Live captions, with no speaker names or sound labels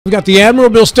We got the Admiral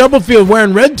Bill Stubblefield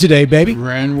wearing red today, baby.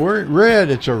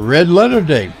 Red. It's a red letter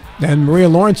day. And Maria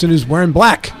Lawrenson is wearing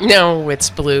black. No, it's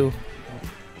blue.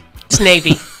 It's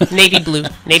navy. Navy blue.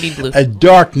 Navy blue. A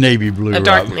dark navy blue. A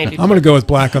dark navy blue. I'm going to go with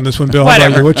black on this one, Bill.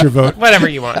 Whatever. What's your vote? Whatever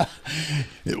you want.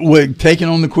 Wait, taking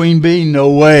on the Queen Bee?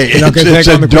 No way. It's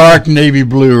a dark navy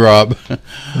blue, Rob.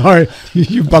 All right.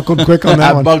 You buckled quick on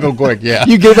that one. I buckled quick, yeah.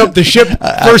 You gave up the ship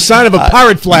first sign of a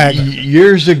pirate flag.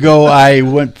 Years ago, I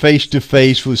went face to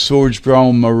face with swords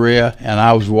drawn Maria, and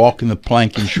I was walking the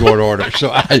plank in short order. So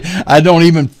I don't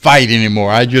even fight anymore.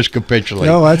 I just capitulate.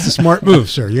 No, that's a smart move,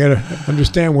 sir. You got to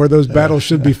understand where those battles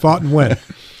should be fought and when.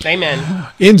 Amen.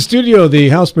 In studio, the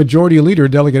House Majority Leader,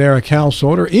 Delegate Eric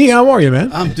Householder. E, how are you,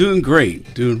 man? I'm doing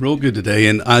great. Doing real good today.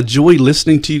 And I enjoy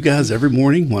listening to you guys every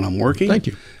morning when I'm working. Thank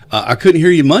you. I couldn't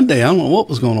hear you Monday. I don't know what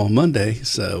was going on Monday.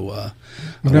 So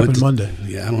what happened Monday?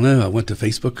 Yeah, I don't know. I went to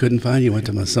Facebook, couldn't find you. Went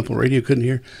to my Simple Radio, couldn't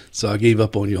hear. So I gave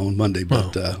up on you on Monday.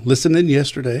 But listening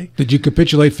yesterday. Did you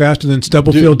capitulate faster than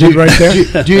Stubblefield did right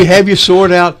there? Do you have your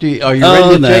sword out? Are you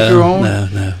ready to take your own?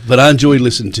 No. But I enjoy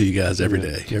listening to you guys every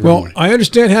day, every morning. I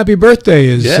understand happy birthday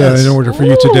is in order for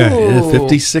you today. Yeah,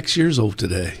 56 years old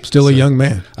today. Still a young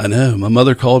man. I know. My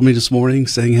mother called me this morning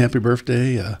saying happy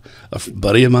birthday. A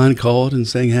buddy of mine called and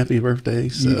saying happy birthday.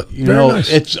 So you know, nice.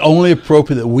 It's only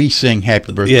appropriate that we sing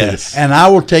happy birthday. Yes. And I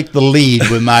will take the lead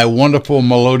with my wonderful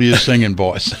melodious singing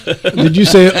voice. Did you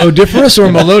say odiferous or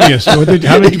melodious? How did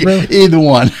you pronounce? Either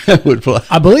one would play.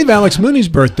 I believe Alex Mooney's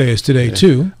birthday is today,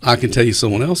 too. I can tell you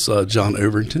someone else, John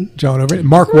Overton.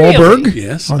 Mark Wahlberg.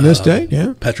 Yes. On this day,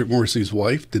 yeah. Patrick Morrissey's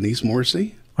wife, Denise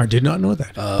Morrissey. I did not know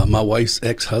that. My wife's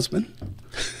ex-husband.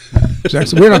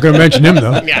 We're not going to mention him,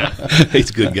 though. Yeah.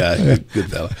 He's a good guy.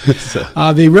 Good fellow.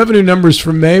 So. The revenue numbers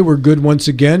for May were good once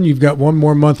again. You've got one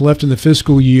more month left in the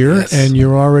fiscal year, yes. and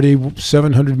you're already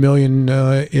 $700 million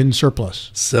in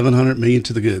surplus. $700 million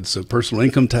to the good. So personal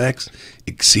income tax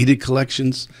exceeded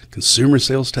collections, consumer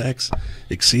sales tax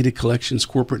exceeded collections,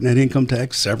 corporate net income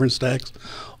tax, severance tax,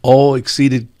 all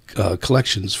exceeded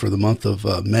collections for the month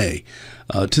of May.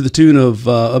 To the tune of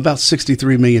about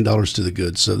 $63 million to the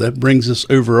good. So that brings us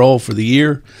overall for the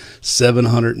year,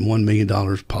 $701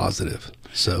 million positive.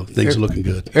 So things are looking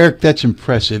good. Eric, that's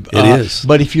impressive. It is.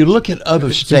 But if you look at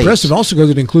other states. It's impressive also because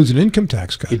it includes an income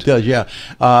tax cut. It does, yeah.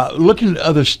 Looking at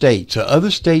other states, are other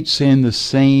states seeing the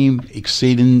same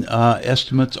exceeding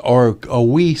estimates, or are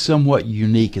we somewhat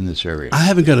unique in this area? I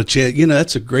haven't got a chance. You know,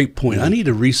 that's a great point. Mm-hmm. I need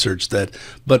to research that.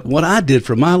 But what I did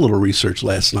for my little research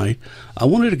last night, I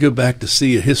wanted to go back to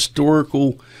see a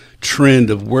historical trend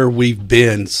of where we've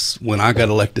been when I got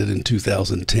elected in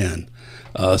 2010.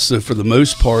 So for the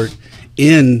most part,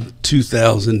 in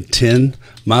 2010,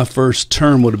 my first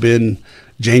term would have been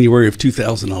January of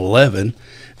 2011.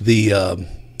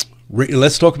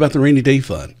 Let's talk about the rainy day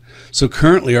fund. So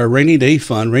currently, our rainy day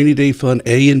fund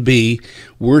A and B,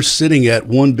 we're sitting at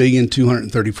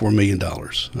 $1,234 million.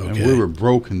 Okay. And we were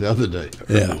broken the other day.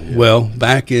 Yeah. Well,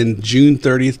 back in June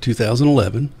 30th,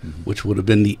 2011, which would have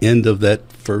been the end of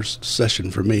that first session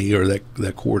for me, or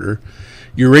that quarter,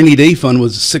 your rainy day fund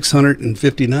was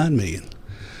 $659 million.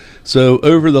 So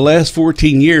over the last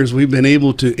 14 years, we've been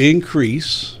able to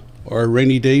increase our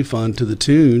rainy day fund to the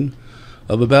tune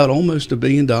of about almost $1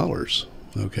 billion.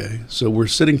 Okay, so we're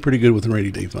sitting pretty good with the rainy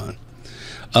day fund.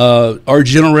 Our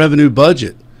general revenue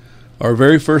budget, our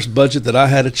very first budget that I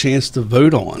had a chance to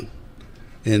vote on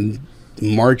in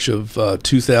March of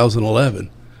 2011,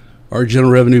 our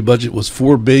general revenue budget was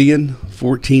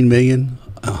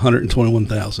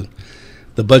 $4,014,121,000.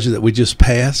 The budget that we just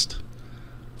passed,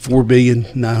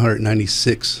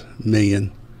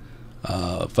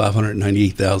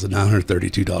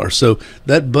 $4,996,598,932. So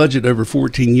that budget over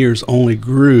 14 years only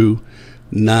grew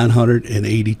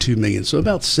 $982 million. So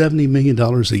about $70 million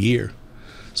a year.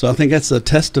 So I think that's a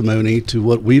testimony to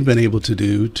what we've been able to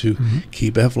do to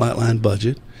keep a flatline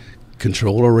budget,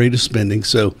 control our rate of spending.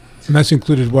 So, and that's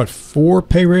included what, 4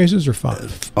 pay raises or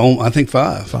 5? I think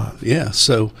 5. 5. Yeah.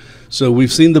 So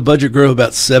we've seen the budget grow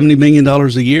about $70 million a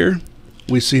year.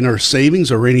 We've seen our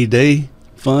savings, our rainy day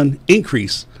fund,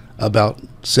 increase about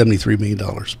 $73 million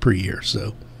per year.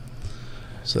 So.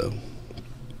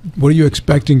 What are you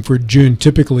expecting for June?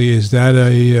 Typically, is that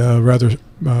a rather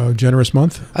generous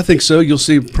month? I think so. You'll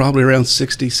see probably around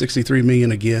 63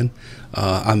 million again.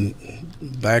 I'm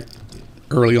back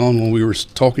early on when we were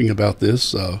talking about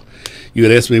this. You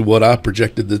had asked me what I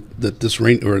projected that this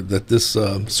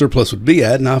surplus would be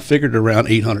at, and I figured around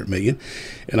 $800 million.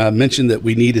 And I mentioned that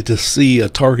we needed to see a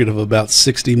target of about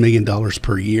 $60 million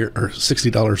per year, or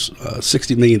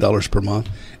 $60 million per month,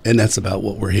 and that's about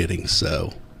what we're hitting.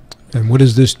 So. And what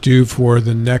does this do for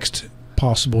the next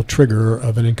possible trigger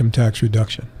of an income tax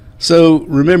reduction? So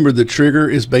remember, the trigger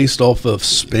is based off of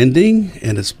spending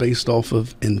and it's based off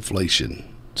of inflation.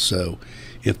 So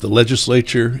if the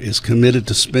legislature is committed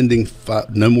to spending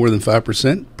no more than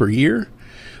 5% per year,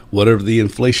 whatever the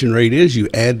inflation rate is, you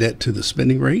add that to the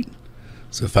spending rate.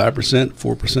 So 5%,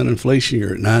 4% inflation,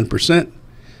 you're at 9%.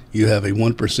 You have a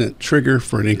 1% trigger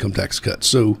for an income tax cut.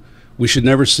 So we should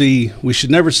never see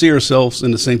ourselves in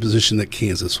the same position that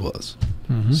Kansas was.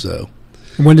 Mm-hmm. So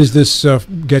when does this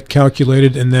get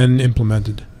calculated and then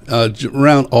implemented?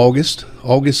 Around August.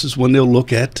 August is when they'll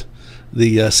look at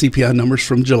the CPI numbers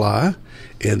from July,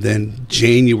 and then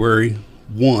January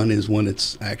 1 is when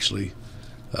it's actually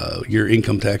your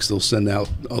income tax. They'll send out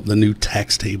the new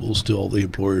tax tables to all the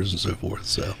employers and so forth.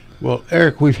 So. Well,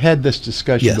 Eric, we've had this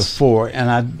discussion Yes. before, and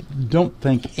I don't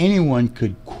think anyone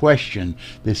could question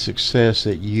the success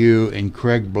that you and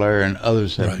Craig Blair and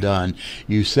others have Right. done.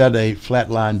 You set a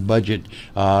flatline budget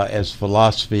as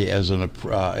philosophy, as a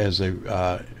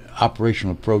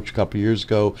operational approach a couple of years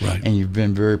ago, Right. and you've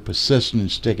been very persistent in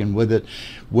sticking with it.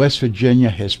 West Virginia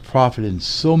has profited in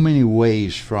so many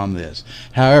ways from this.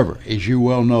 However, as you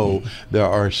well know, there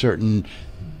are certain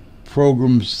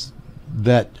programs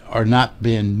that are not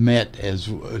being met as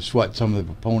what some of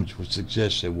the proponents would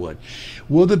suggest they would.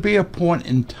 Will there be a point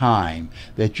in time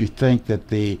that you think that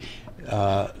the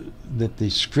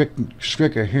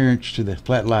strict adherence to the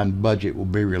flatline budget will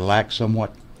be relaxed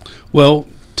somewhat? Well,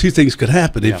 two things could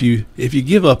happen. Yeah. If you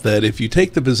give up that, if you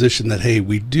take the position that, hey,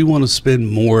 we do want to spend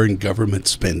more in government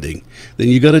spending, then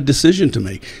you got a decision to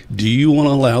make. Do you want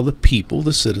to allow the people,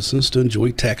 the citizens, to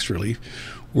enjoy tax relief,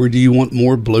 or do you want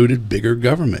more bloated, bigger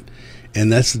government? And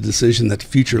that's the decision that the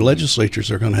future legislatures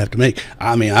are going to have to make.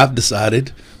 I mean, I've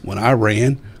decided when I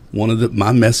ran,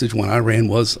 my message when I ran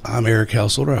was, I'm Eric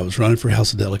Householder. I was running for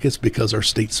House of Delegates because our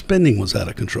state spending was out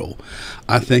of control.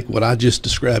 I think what I just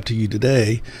described to you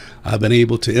today, I've been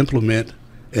able to implement,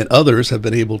 and others have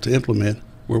been able to implement,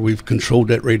 where we've controlled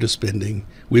that rate of spending.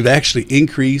 We've actually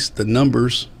increased the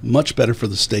numbers much better for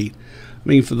the state. I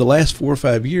mean, for the last 4 or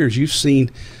 5 years, you've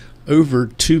seen over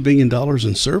 $2 billion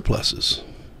in surpluses.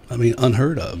 I mean,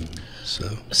 unheard of.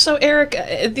 So Eric,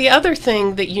 the other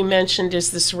thing that you mentioned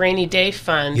is this rainy day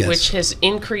fund, Yes. which has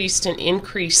increased and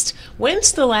increased.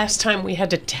 When's the last time we had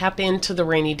to tap into the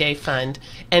rainy day fund,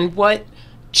 and what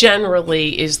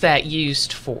generally is that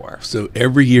used for? So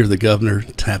every year the governor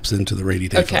taps into the rainy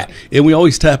day Okay. fund. And we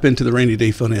always tap into the rainy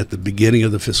day fund at the beginning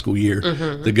of the fiscal year.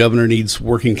 Mm-hmm. The governor needs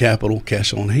working capital,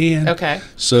 cash on hand. Okay.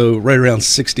 So right around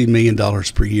 $60 million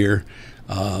per year.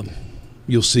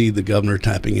 You'll see the governor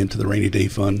tapping into the rainy day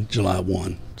fund July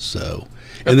 1. So,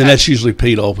 and then Okay. that's usually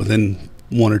paid off within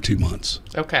 1 or 2 months.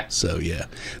 Okay. So yeah,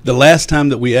 the last time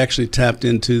that we actually tapped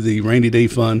into the rainy day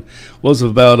fund was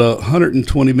about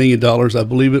 $120 million. I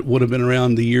believe it would have been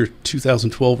around the year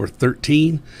 2012 or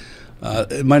 13.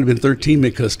 It might have been 13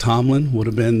 because Tomlin would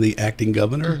have been the acting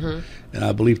governor, Mm-hmm. and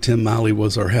I believe Tim Miley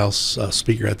was our House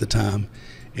Speaker at the time.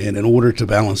 And in order to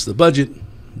balance the budget,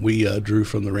 we drew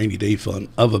from the rainy day fund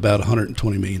of about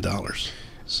 $120 million.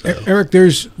 So, Eric,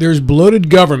 there's bloated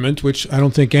government, which I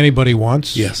don't think anybody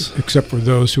wants. Yes. Except for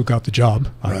those who got the job,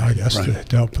 I Right, guess, right.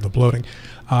 to help with the bloating.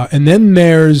 And then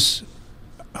there's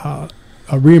a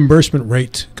reimbursement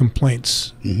rate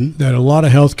complaints Mhm. that a lot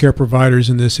of healthcare providers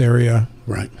in this area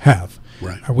right, have.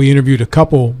 right. We interviewed a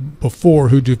couple before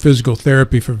who do physical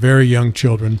therapy for very young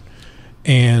children,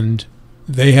 and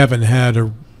they haven't had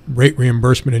a rate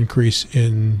reimbursement increase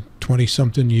in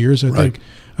 20-something years, Right.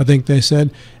 I think they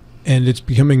said. And it's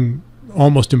becoming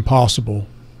almost impossible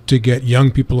to get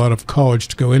young people out of college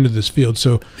to go into this field.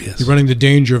 So Yes. you're running the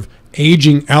danger of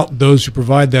aging out those who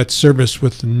provide that service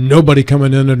with nobody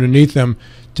coming in underneath them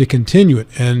to continue it.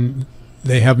 And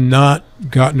they have not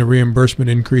gotten a reimbursement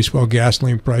increase while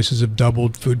gasoline prices have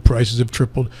doubled, food prices have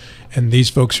tripled, and these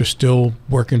folks are still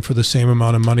working for the same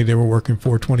amount of money they were working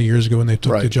for 20 years ago when they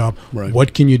took the Right, job. right.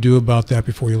 What can you do about that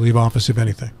before you leave office, if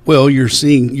anything? Well, you're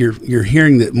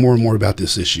hearing that more and more about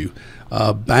this issue.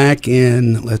 Back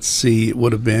in, let's see, it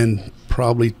would have been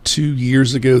probably 2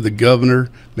 years ago, the governor,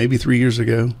 maybe 3 years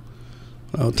ago.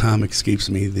 Well, time escapes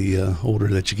me the older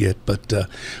that you get, but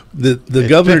the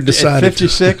governor decided. At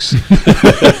 56?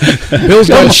 Bill's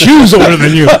got shoes older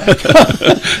than you.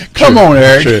 Come on,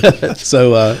 Eric. True.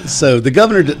 So the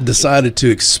governor decided to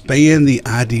expand the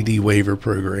IDD waiver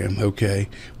program. Okay,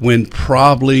 when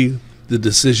probably the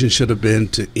decision should have been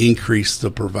to increase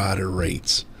the provider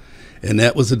rates. And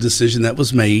that was a decision that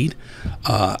was made.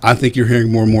 I think you're hearing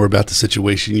more and more about the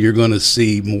situation. You're going to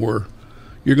see more.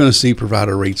 You're going to see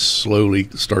provider rates slowly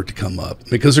start to come up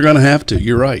because they're going to have to.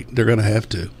 You're right. They're going to have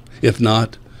to. If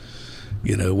not,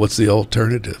 what's the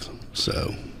alternative?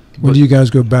 So, When do you guys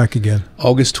go back again?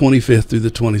 August 25th through the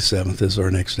 27th is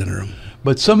our next interim.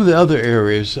 But some of the other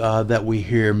areas that we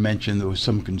hear mentioned, there was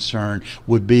some concern,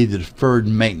 would be the deferred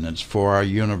maintenance for our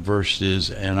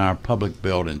universities and our public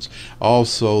buildings.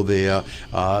 Also, the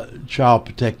Child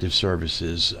Protective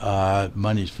Services,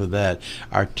 monies for that.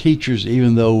 Our teachers,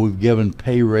 even though we've given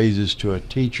pay raises to our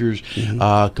teachers,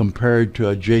 compared to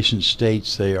adjacent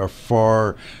states, they are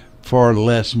far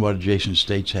less than what adjacent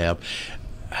states have.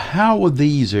 How would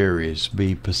these areas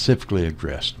be specifically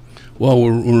addressed? Well,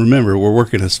 remember, we're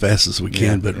working as fast as we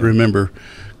can, but remember,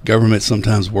 government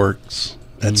sometimes works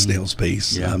at snail's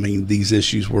pace. Yeah. I mean, these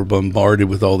issues, we're bombarded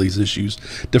with all these issues.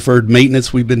 Deferred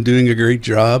maintenance, we've been doing a great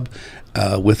job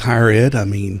with higher ed. I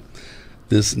mean,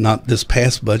 this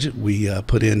past budget, we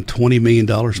put in $20 million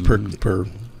per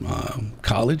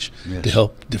college to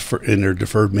help defer in their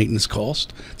deferred maintenance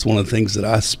cost. It's one of the things that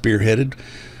I spearheaded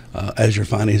as your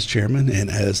finance chairman and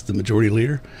as the majority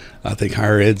leader. I think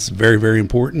higher ed's very, very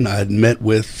important. I had met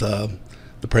with the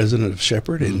president of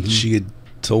Shepherd, and she had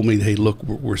told me, hey, look,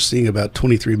 we're seeing about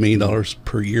 $23 million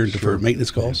per year in deferred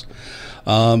maintenance costs.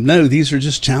 No, these are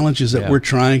just challenges that we're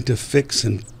trying to fix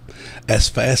and as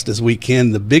fast as we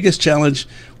can. The biggest challenge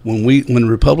when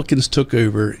Republicans took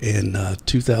over in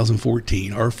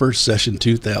 2014, our first session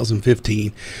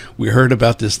 2015, we heard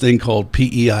about this thing called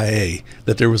PEIA,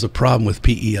 that there was a problem with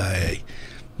PEIA.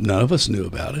 None of us knew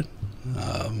about it.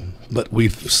 But we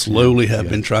slowly have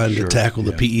been trying to tackle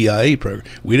the PEIA program.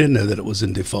 We didn't know that it was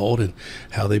in default and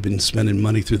how they've been spending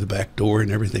money through the back door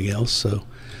and everything else. So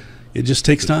it just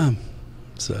takes time.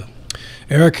 So,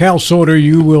 Eric Householder,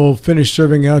 you will finish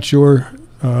serving out your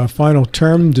final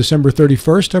term December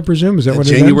 31st, I presume. Is that what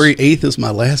it is? January 8th is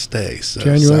my last day. So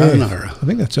January 8th. sayonara. I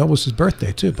think that's Elvis's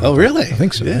birthday, too. Oh, really? I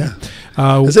think so, yeah.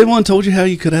 Has anyone told you how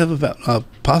you could have about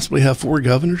possibly have 4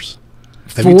 governors?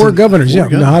 Four governors, yeah.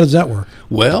 Now, how does that work?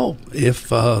 Well, if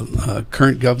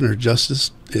current Governor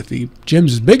Justice, if he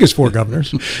Jim's as big as 4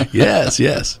 governors. yes,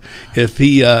 if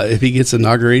he gets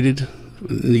inaugurated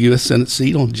in the U.S. Senate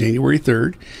seat on January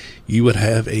 3rd, you would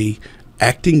have a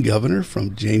acting governor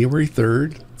from January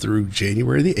 3rd through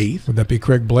January the 8th. Would that be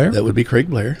Craig Blair? That would be Craig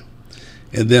Blair.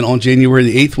 And then on January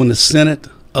the 8th, when the Senate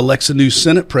elects a new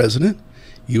Senate president,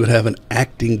 you would have an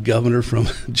acting governor from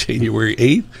January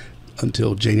 8th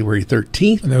until January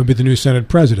 13th. And that would be the new Senate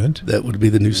president. That would be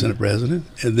the new Senate president.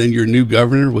 And then your new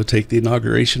governor would take the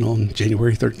inauguration on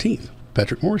January 13th,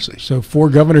 Patrick Morrissey. So 4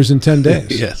 governors in 10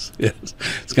 days. Yes.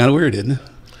 It's kind of weird, isn't it?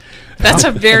 That's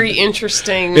a very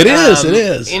interesting. It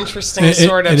is. Interesting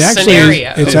sort of actually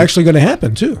scenario. It's actually going to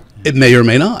happen too. It may or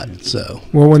may not. So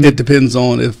it depends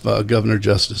on if Governor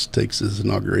Justice takes his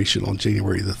inauguration on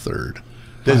January the 3rd.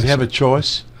 Does he have a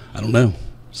choice? I don't know.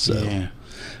 So,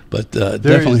 but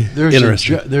definitely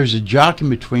interesting. There's a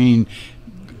jockeying between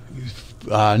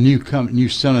new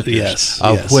senators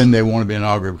when they want to be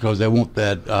inaugurated, because they want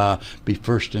that be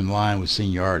first in line with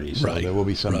seniority. So there will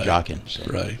be some jockeying. So.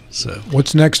 Right. So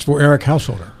what's next for Eric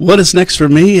Householder? What is next for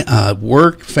me?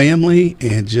 Work, family,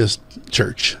 and just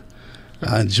church.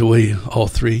 I enjoy all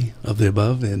 3 of the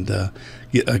above, and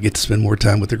I get to spend more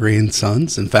time with the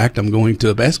grandsons. In fact, I'm going to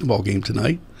a basketball game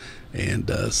tonight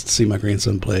and see my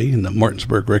grandson play in the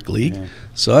Martinsburg Rec League. Yeah.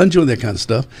 So I enjoy that kind of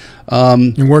stuff.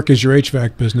 And work is your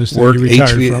HVAC business that you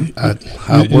retired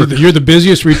from. You're the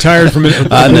busiest retired from a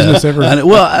business ever.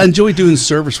 Well, I enjoy doing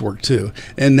service work too.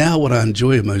 And now what I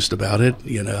enjoy most about it,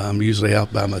 I'm usually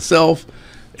out by myself.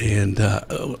 And,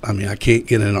 I can't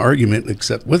get in an argument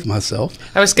except with myself.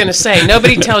 I was going to say,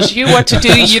 nobody tells you what to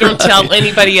do. You don't tell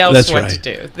anybody else what to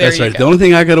do. That's right. The only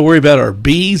thing I got to worry about are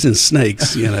bees and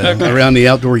snakes, around the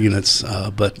outdoor units.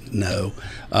 But no.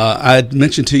 I had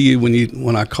mentioned to you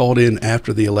when I called in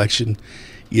after the election,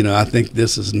 I think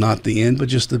this is not the end, but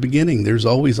just the beginning. There's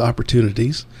always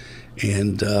opportunities.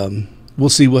 And we'll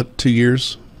see what 2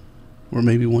 years or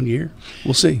maybe 1 year.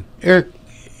 We'll see. Eric,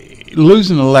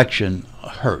 losing an election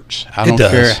hurts. I don't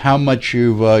care how much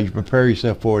you prepare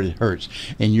yourself for it, it hurts.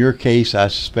 In your case, I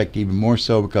suspect even more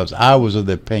so, because I was of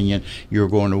the opinion you were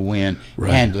going to win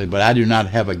handily, but I do not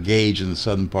have a gauge in the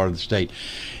southern part of the state.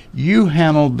 You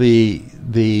handled the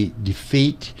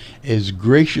defeat as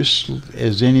gracious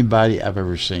as anybody I've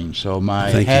ever seen. So my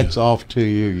hats off to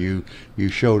you. You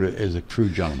showed it as a true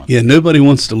gentleman. Yeah, nobody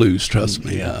wants to lose, trust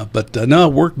me. But no, I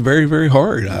worked very, very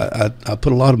hard. I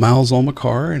put a lot of miles on my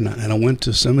car, and I went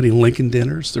to so many Lincoln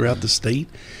dinners throughout the state,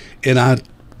 and I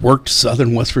worked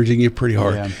southern West Virginia pretty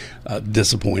hard.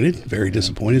 Disappointed, very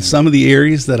disappointed. Some of the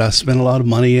areas that I spent a lot of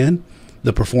money in,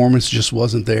 the performance just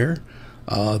wasn't there.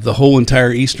 The whole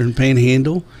entire eastern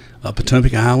Panhandle,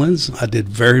 Potomac Islands, I did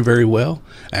very, very well.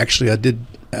 Actually, I did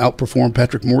outperform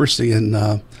Patrick Morrissey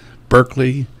in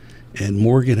Berkeley and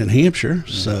Morgan and Hampshire.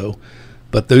 So,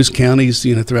 but those counties,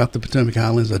 throughout the Potomac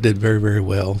Highlands, I did very, very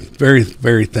well. Very,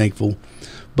 very thankful.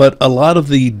 But a lot of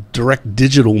the direct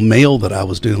digital mail that I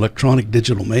was doing, electronic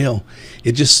digital mail,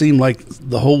 it just seemed like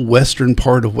the whole western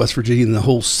part of West Virginia and the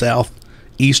whole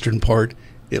southeastern part,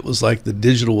 it was like the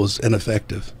digital was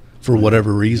ineffective for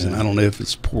whatever reason. I don't know if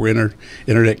it's poor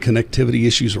internet connectivity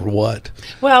issues or what.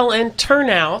 Well, and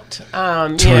turnout,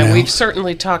 we've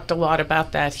certainly talked a lot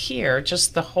about that here.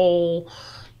 Just the whole,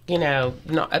 not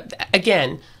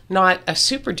a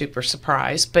super duper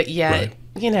surprise, but yet,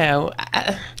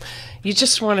 you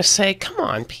just want to say, come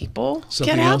on, people,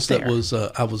 something get out else there. That was,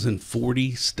 I was in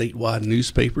 40 statewide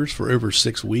newspapers for over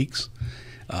 6 weeks,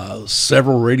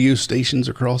 several radio stations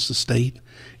across the state.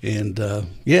 And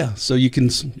so you can,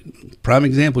 prime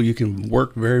example, you can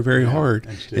work very, very hard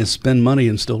and spend money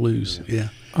and still lose. Yeah.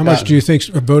 How much do you think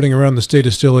voting around the state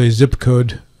is still a zip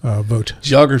code vote?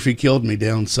 Geography killed me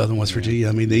down in southern West Virginia.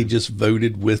 I mean, they just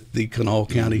voted with the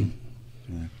Kanawha County.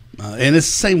 And it's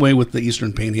the same way with the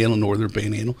Eastern Panhandle, Northern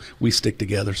Panhandle. We stick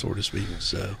together, so to speak.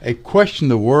 So, a question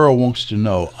the world wants to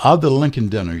know: of the Lincoln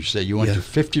dinners, you said you went to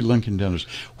 50 Lincoln dinners.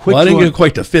 Well, I didn't get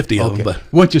quite to 50 of them, but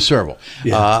went to several.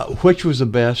 Yeah. Which was the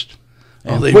best,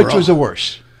 and they which were was the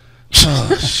worst?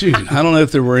 Oh, shoot, I don't know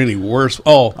if there were any worse.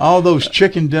 Oh, all those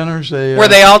chicken dinners. Were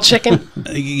they all chicken?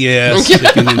 Yes,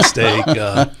 chicken and steak.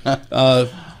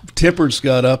 Temperance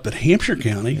got up at Hampshire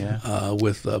County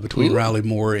with between Riley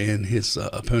Moore and his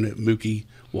opponent Mookie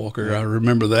Walker. I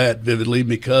remember that vividly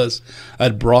because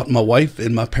I'd brought my wife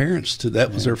and my parents to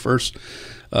that. Was their first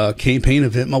campaign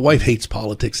event. My wife hates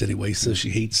politics anyway, so she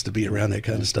hates to be around that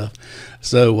kind of stuff.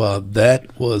 So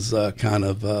that was kind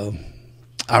of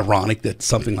ironic that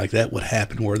something like that would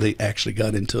happen where they actually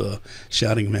got into a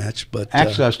shouting match. But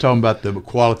actually, I was talking about the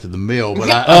quality of the meal. But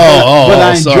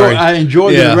I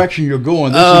enjoy the direction you're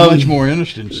going. This is much more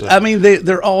interesting. So. I mean,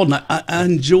 they're all. I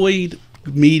enjoyed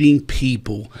meeting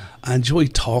people. I enjoy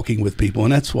talking with people,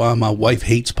 and that's why my wife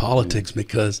hates politics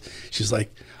because she's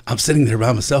like, I'm sitting there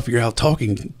by myself. You're out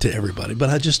talking to everybody, but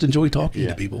I just enjoy talking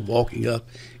to people, walking up,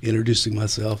 introducing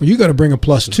myself. Well, you got to bring a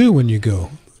 +2 when you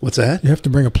go. What's that? You have to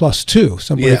bring a +2,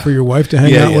 somebody for your wife to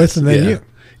hang out with, and then you.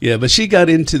 Yeah, but she got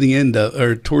into the end of,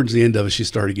 or towards the end of it, she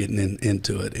started getting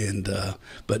into it. And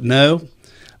but no,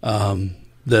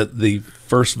 the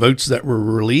first votes that were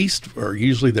released are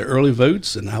usually the early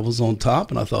votes, and I was on top,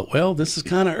 and I thought, well, this is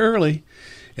kind of early.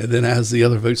 And then as the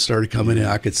other votes started coming in,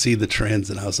 I could see the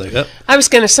trends, and I was like, oh. I was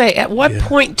going to say, at what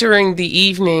point during the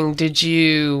evening did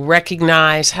you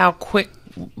recognize how quick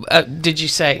did you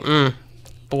say,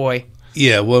 boy?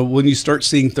 Yeah, well, when you start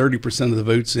seeing 30% of the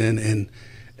votes in, and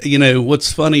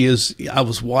what's funny is I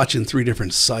was watching 3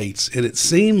 different sites, and it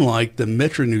seemed like the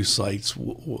Metro News sites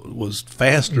was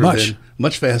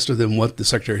much faster than what the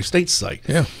Secretary of State's site.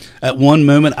 Yeah. At one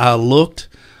moment, I looked,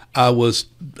 I was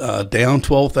down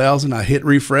 12,000. I hit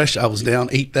refresh, I was down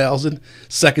 8,000.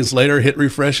 Seconds later, hit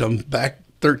refresh, I'm back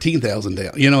 13,000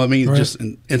 down. Just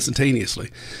instantaneously.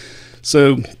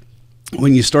 So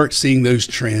when you start seeing those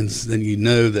trends, then you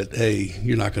know that, hey,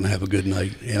 you're not going to have a good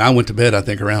night. And I went to bed, I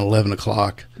think, around 11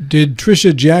 o'clock. Did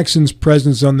Tricia Jackson's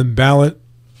presence on the ballot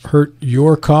hurt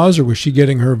your cause, or was she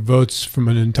getting her votes from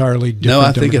an entirely different No,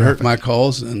 I think it hurt demographic? my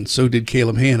cause, and so did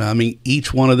Caleb Hanna. I mean,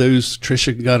 each one of those,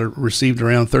 Tricia received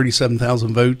around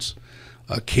 37,000 votes.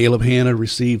 Caleb Hanna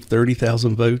received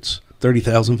 30,000 votes.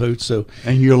 So,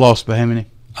 and you lost by how many?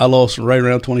 I lost right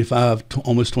around 25,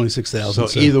 almost 26,000.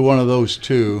 So either one of those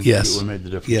two would made the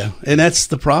difference. Yeah, and that's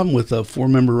the problem with a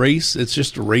 4-member race. It's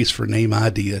just a race for name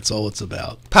ID. That's all it's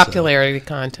about. Popularity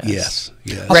contest. Yes.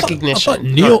 Recognition. I thought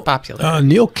Neil, popular.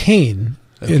 Neil Kane,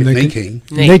 Nate Kane.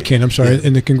 Nate Kane, I'm sorry,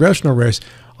 in the congressional race,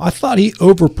 I thought he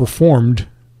overperformed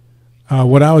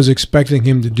what I was expecting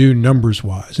him to do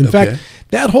numbers-wise. In fact,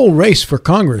 that whole race for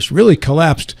Congress really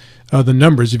collapsed the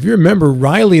numbers. If you remember,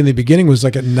 Riley in the beginning was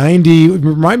like at 90. It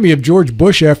reminded me of George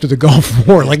Bush after the Gulf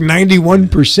War, like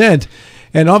 91%.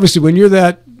 And obviously, when you're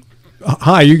that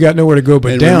high, you got nowhere to go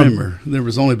but down. Remember, there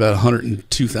was only about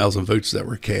 102,000 votes that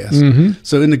were cast.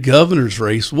 So in the governor's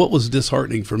race, what was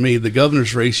disheartening for me, the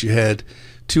governor's race, you had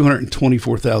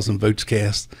 224,000 votes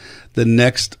cast. The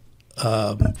next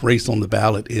race on the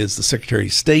ballot is the Secretary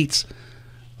of State's.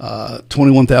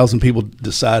 21,000 people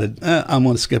decided, I'm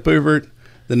going to skip over it.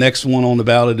 The next one on the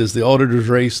ballot is the auditor's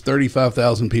race,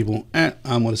 35,000 people. I'm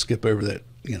going to skip over that,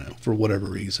 for whatever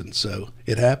reason. So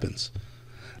it happens.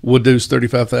 Would those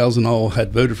 35,000 all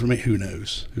had voted for me? Who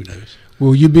knows?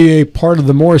 Will you be a part of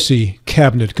the Morrissey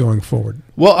cabinet going forward?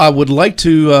 Well, I would like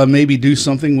to maybe do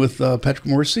something with Patrick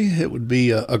Morrissey. It would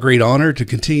be a great honor to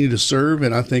continue to serve,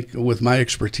 and I think with my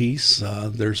expertise,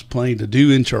 there's plenty to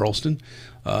do in Charleston.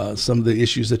 some of the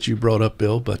issues that you brought up,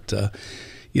 Bill. But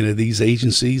these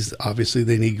agencies, obviously,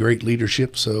 they need great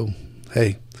leadership. So,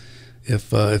 hey, if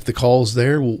the call's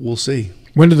there, we'll see.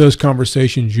 When do those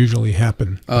conversations usually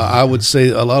happen? I would say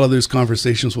a lot of those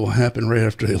conversations will happen right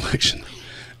after the election,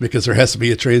 because there has to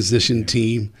be a transition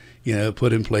team,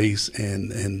 put in place,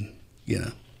 and.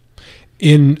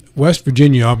 In West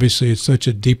Virginia, obviously, it's such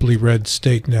a deeply red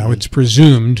state now. Mm-hmm. It's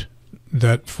presumed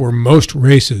that for most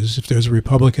races, if there's a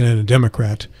Republican and a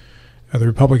Democrat, the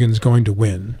Republican's going to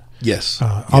win. Yes.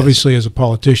 Obviously, as a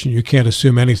politician, you can't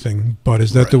assume anything, but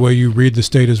is that the way you read the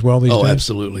state as well these days? Oh,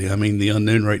 absolutely. I mean, the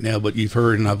unknown right now, but you've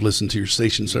heard, and I've listened to your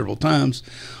station several times,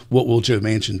 what will Joe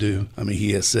Manchin do? I mean,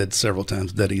 he has said several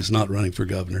times that he's not running for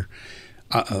governor.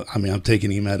 I mean, I'm taking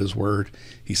him at his word.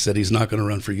 He said he's not going to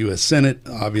run for U.S. Senate.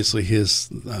 Obviously,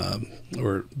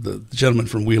 or the gentleman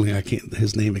from Wheeling,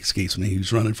 his name escapes me,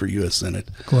 who's running for U.S. Senate.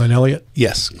 Glenn Elliott?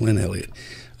 Yes, Glenn Elliott.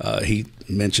 He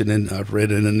mentioned, and I've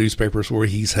read in the newspapers where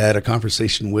he's had a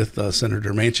conversation with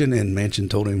Senator Manchin, and Manchin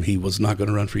told him he was not going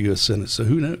to run for U.S. Senate. So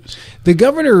who knows? The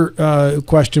governor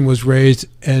question was raised,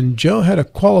 and Joe had a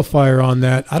qualifier on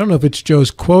that. I don't know if it's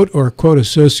Joe's quote or a quote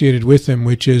associated with him,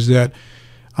 which is that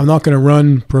I'm not going to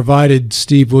run provided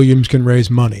Steve Williams can raise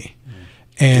money.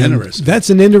 And that's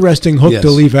an interesting hook to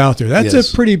leave out there. That's a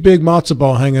pretty big matzo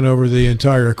ball hanging over the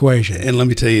entire equation. And let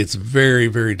me tell you, it's very,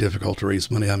 very difficult to raise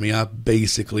money. I mean, I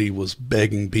basically was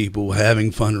begging people,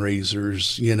 having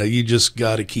fundraisers. You just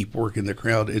got to keep working the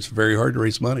crowd. It's very hard to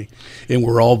raise money. And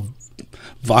we're all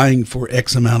vying for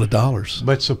X amount of dollars.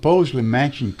 But supposedly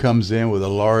Manchin comes in with a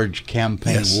large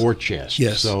campaign war chest.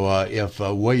 Yes. So if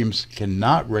Williams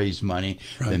cannot raise money,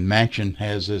 then Manchin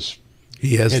has this.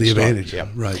 He has the advantage,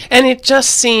 right? And it just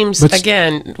seems,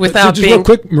 again, without just being real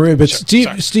quick, Maria. But Steve,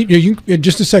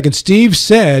 just a second. Steve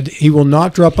said he will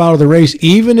not drop out of the race,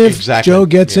 even if Joe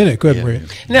gets in it. Go ahead, Maria.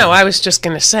 No, I was just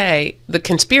going to say the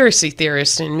conspiracy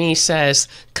theorist in me says,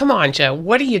 "Come on, Joe,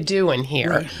 what are you doing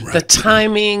here? Right. The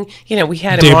timing. We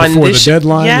had him on this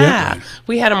deadline. Yeah,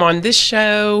 we had him on this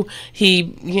show.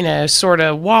 He, sort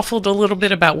of waffled a little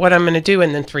bit about what I'm going to do,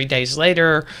 and then 3 days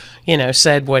later,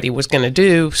 said what he was going to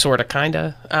do, sort of, kind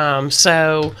of.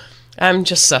 So I'm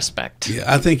just suspect. Yeah,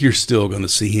 I think you're still going to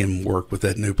see him work with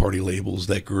that no party labels,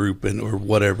 that group, or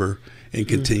whatever, and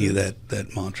continue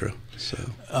that mantra. So,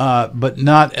 but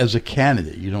not as a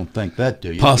candidate. You don't think that,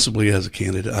 do you? Possibly as a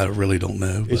candidate. I really don't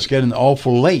know. It's getting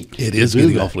awful late. It is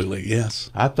getting awfully late.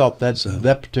 Yes. I thought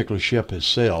that particular ship has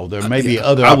sailed. There may be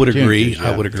other. I would agree.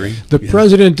 I would agree. The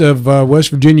president of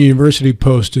West Virginia University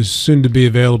Post is soon to be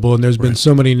available, and there's been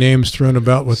so many names thrown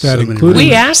about with that, including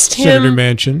we asked Senator him,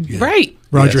 Manchin, right?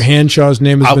 Roger Hanshaw's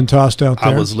name has been tossed out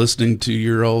there. I was listening to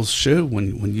your all's show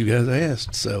when you guys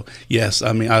asked. So, yes,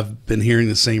 I mean, I've been hearing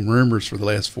the same rumors for the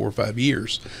last 4 or 5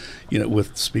 years,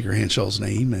 with Speaker Hanshaw's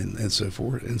name and so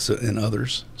forth and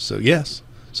others. So, yes.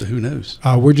 So who knows?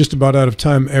 We're just about out of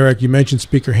time. Eric, you mentioned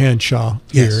Speaker Hanshaw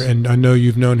here, and I know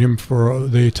you've known him for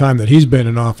the time that he's been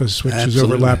in office, which has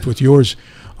overlapped with yours,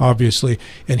 obviously.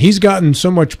 And he's gotten so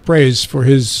much praise for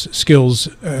his skills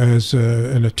as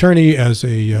an attorney, as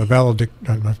a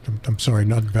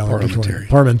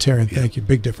parliamentarian. Thank you.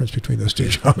 Big difference between those two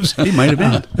jobs. He might have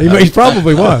been. He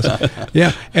probably was.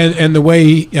 Yeah. And the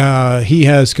way he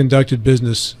has conducted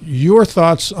business. Your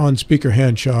thoughts on Speaker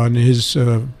Hanshaw and his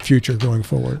future going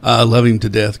forward? I love him to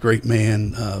death. Great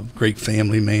man, great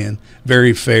family man,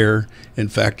 very fair. In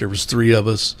fact, there was 3 of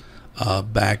us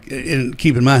back, and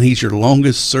keep in mind he's your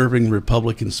longest serving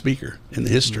Republican speaker in the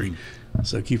history,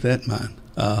 so keep that in mind.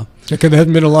 Okay, there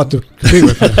hasn't been a lot to compete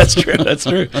with. That's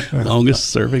true. Longest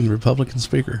serving Republican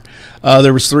speaker.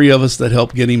 There was 3 of us that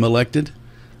helped get him elected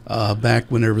back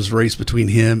when there was a race between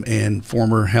him and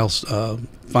former House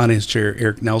Finance Chair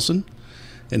Eric Nelson,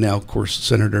 and now of course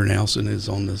Senator Nelson is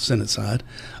on the Senate side.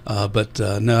 But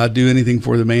no, I'd do anything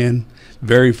for the man.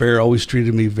 Very fair, always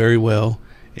treated me very well.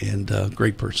 And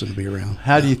great person to be around.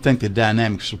 How do you think the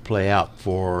dynamics will play out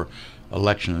for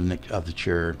election of the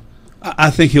chair? I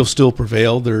think he'll still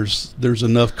prevail. There's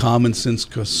enough common sense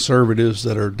conservatives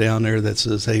that are down there that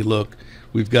says, hey, look,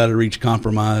 we've got to reach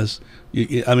compromise.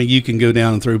 I mean, you can go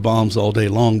down and throw bombs all day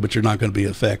long, but you're not going to be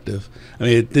effective. I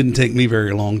mean, it didn't take me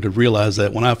very long to realize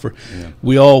that. When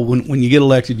you get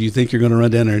elected, you think you're going to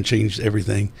run down there and change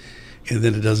everything. And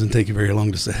then it doesn't take you very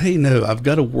long to say, hey, no, I've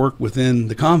got to work within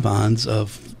the confines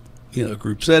of,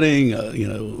 group setting,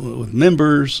 with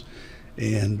members.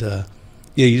 And,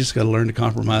 you just got to learn to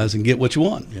compromise and get what you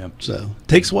want. Yeah. So it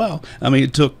takes a while. I mean,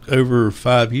 it took over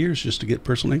 5 years just to get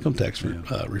personal income tax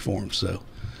reform. So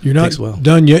you're not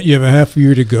done yet. You have a half a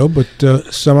year to go, but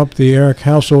sum up the Eric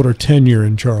household or tenure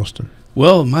in Charleston.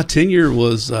 Well, my tenure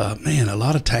was, a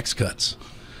lot of tax cuts.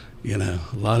 You know,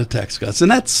 a lot of tax cuts.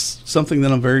 And that's something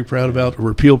that I'm very proud about. A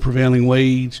repeal prevailing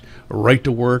wage, a right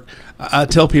to work. I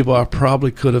tell people I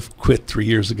probably could have quit 3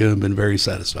 years ago and been very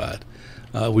satisfied.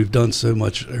 We've done so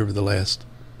much over the last,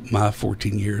 my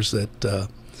 14 years that,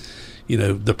 you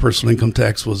know, the personal income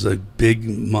tax was a big,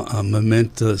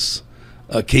 momentous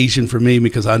occasion for me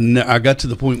because I got to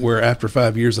the point where after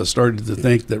 5 years I started to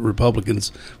think that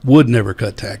Republicans would never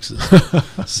cut taxes.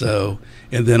 So,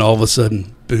 and then all of a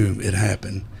sudden, boom, it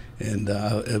happened. And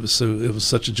it was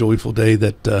such a joyful day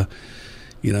that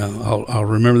you know, I'll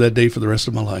remember that day for the rest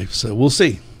of my life. So we'll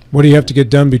see. What do you have to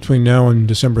get done between now and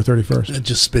December 31st?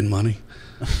 Just spend money.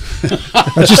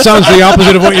 That just sounds the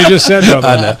opposite of what you just said,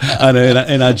 brother. I know,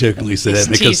 and I jokingly say that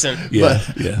because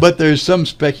but there's some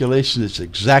speculation that's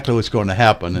exactly what's going to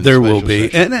happen. In there the will be,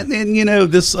 session. and you know,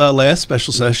 this last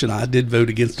special session, I did vote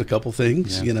against a couple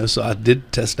things. Yeah. You know, so I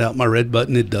did test out my red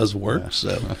button. It does work.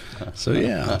 So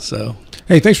yeah. So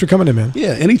Hey, thanks for coming in, man.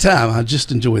 yeah, anytime. I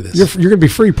just enjoy this. You're going to be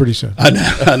free pretty soon. I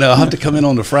know. I'll have to come in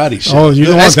on the Friday show. Oh, you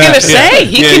don't I want was going that. to say,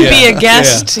 he can be yeah, a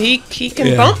guest. He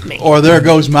can bump me. Or there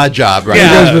goes my job right There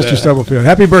now. goes Mr. Stubblefield.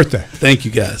 Happy birthday. Thank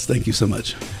you, guys. Thank you so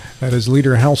much. That is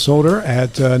Leader Householder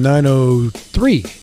at 9:03